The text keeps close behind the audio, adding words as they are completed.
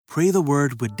Pray the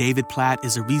Word with David Platt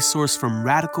is a resource from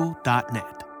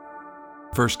radical.net.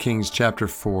 1 Kings chapter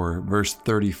 4, verse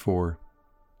 34.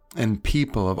 And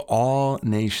people of all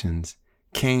nations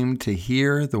came to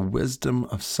hear the wisdom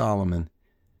of Solomon,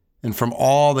 and from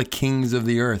all the kings of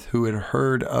the earth who had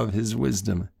heard of his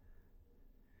wisdom.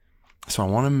 So I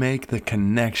want to make the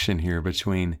connection here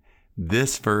between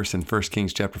this verse in 1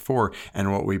 Kings chapter 4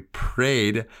 and what we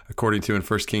prayed according to in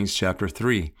 1 Kings chapter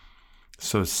 3.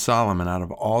 So Solomon, out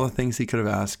of all the things he could have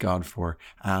asked God for,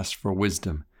 asked for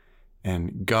wisdom.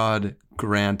 And God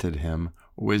granted him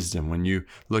wisdom. When you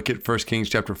look at 1 Kings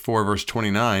chapter 4, verse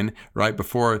 29, right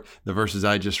before the verses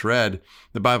I just read,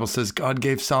 the Bible says, God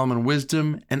gave Solomon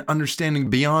wisdom and understanding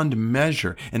beyond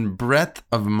measure and breadth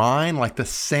of mind like the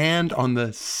sand on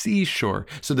the seashore,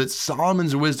 so that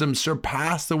Solomon's wisdom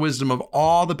surpassed the wisdom of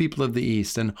all the people of the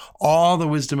East and all the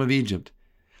wisdom of Egypt.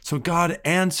 So God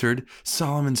answered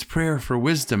Solomon's prayer for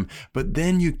wisdom, but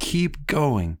then you keep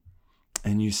going.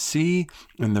 And you see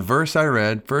in the verse I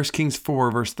read, 1 Kings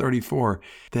 4, verse 34,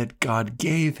 that God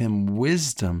gave him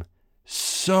wisdom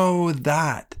so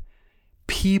that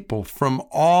people from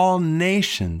all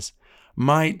nations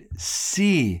might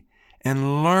see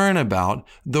and learn about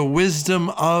the wisdom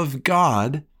of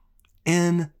God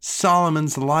in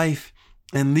Solomon's life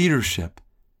and leadership.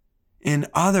 In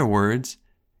other words,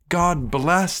 God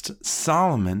blessed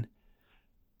Solomon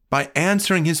by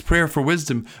answering his prayer for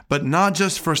wisdom, but not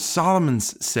just for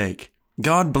Solomon's sake.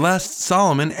 God blessed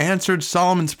Solomon, answered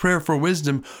Solomon's prayer for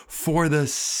wisdom for the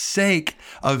sake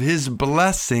of his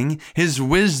blessing, his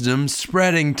wisdom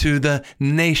spreading to the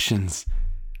nations.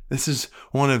 This is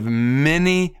one of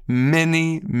many,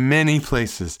 many, many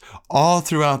places all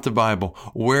throughout the Bible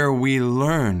where we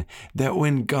learn that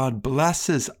when God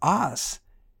blesses us,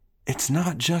 it's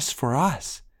not just for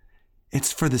us.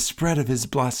 It's for the spread of his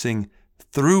blessing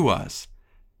through us,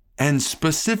 and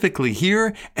specifically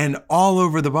here and all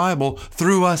over the Bible,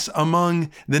 through us among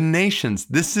the nations.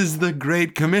 This is the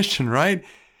Great Commission, right?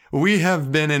 We have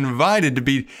been invited to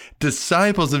be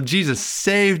disciples of Jesus,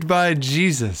 saved by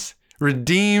Jesus,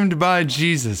 redeemed by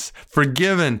Jesus,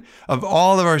 forgiven of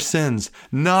all of our sins,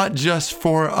 not just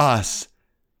for us,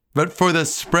 but for the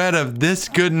spread of this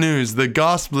good news, the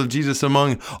gospel of Jesus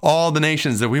among all the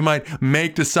nations, that we might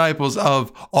make disciples of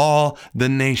all the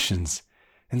nations.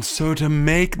 And so to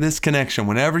make this connection,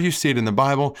 whenever you see it in the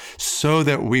Bible, so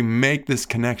that we make this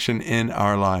connection in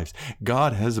our lives,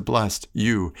 God has blessed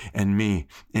you and me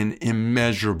in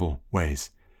immeasurable ways,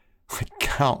 like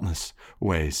countless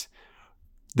ways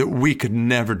that we could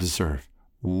never deserve.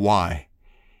 Why?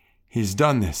 He's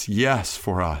done this, yes,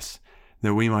 for us,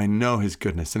 that we might know his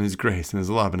goodness and his grace and his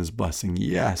love and his blessing,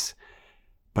 yes,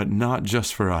 but not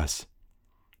just for us,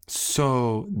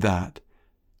 so that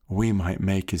we might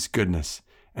make his goodness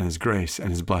and his grace and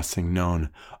his blessing known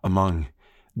among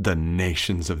the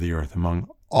nations of the earth, among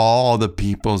all the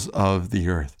peoples of the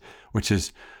earth, which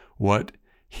is what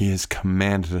he has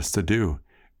commanded us to do.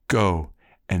 Go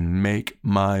and make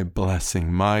my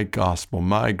blessing, my gospel,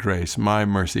 my grace, my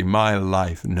mercy, my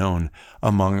life known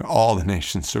among all the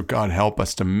nations. So God, help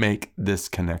us to make this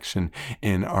connection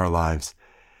in our lives.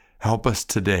 Help us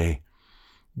today,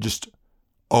 just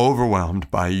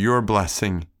overwhelmed by your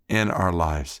blessing in our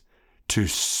lives, to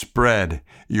spread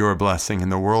your blessing in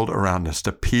the world around us,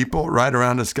 to people right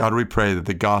around us. God, we pray that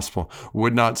the gospel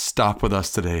would not stop with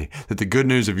us today, that the good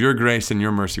news of your grace and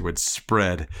your mercy would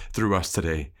spread through us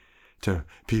today to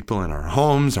people in our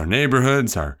homes, our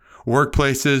neighborhoods, our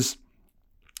workplaces,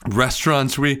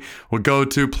 restaurants we will go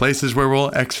to, places where we'll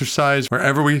exercise,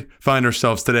 wherever we find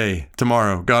ourselves today,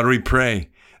 tomorrow. God, we pray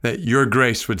that your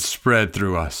grace would spread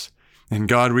through us. And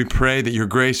God, we pray that your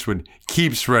grace would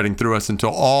keep spreading through us until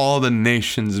all the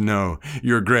nations know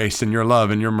your grace and your love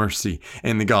and your mercy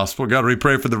in the gospel. God, we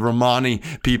pray for the Romani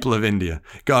people of India.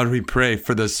 God, we pray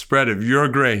for the spread of your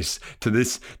grace to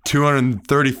this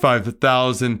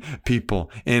 235,000 people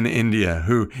in India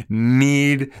who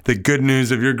need the good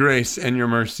news of your grace and your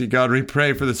mercy. God, we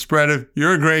pray for the spread of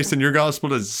your grace and your gospel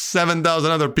to 7,000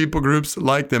 other people groups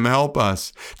like them. Help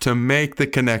us to make the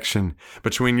connection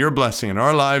between your blessing in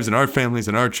our lives and our families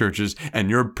and our churches and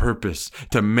your purpose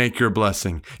to make your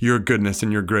blessing, your goodness,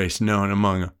 and your grace known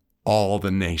among all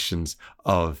the nations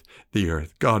of the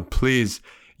earth. God, please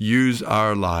use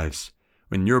our lives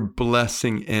when you're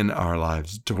blessing in our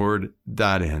lives toward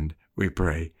that end, we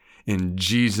pray. In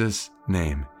Jesus'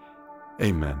 name,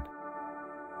 amen.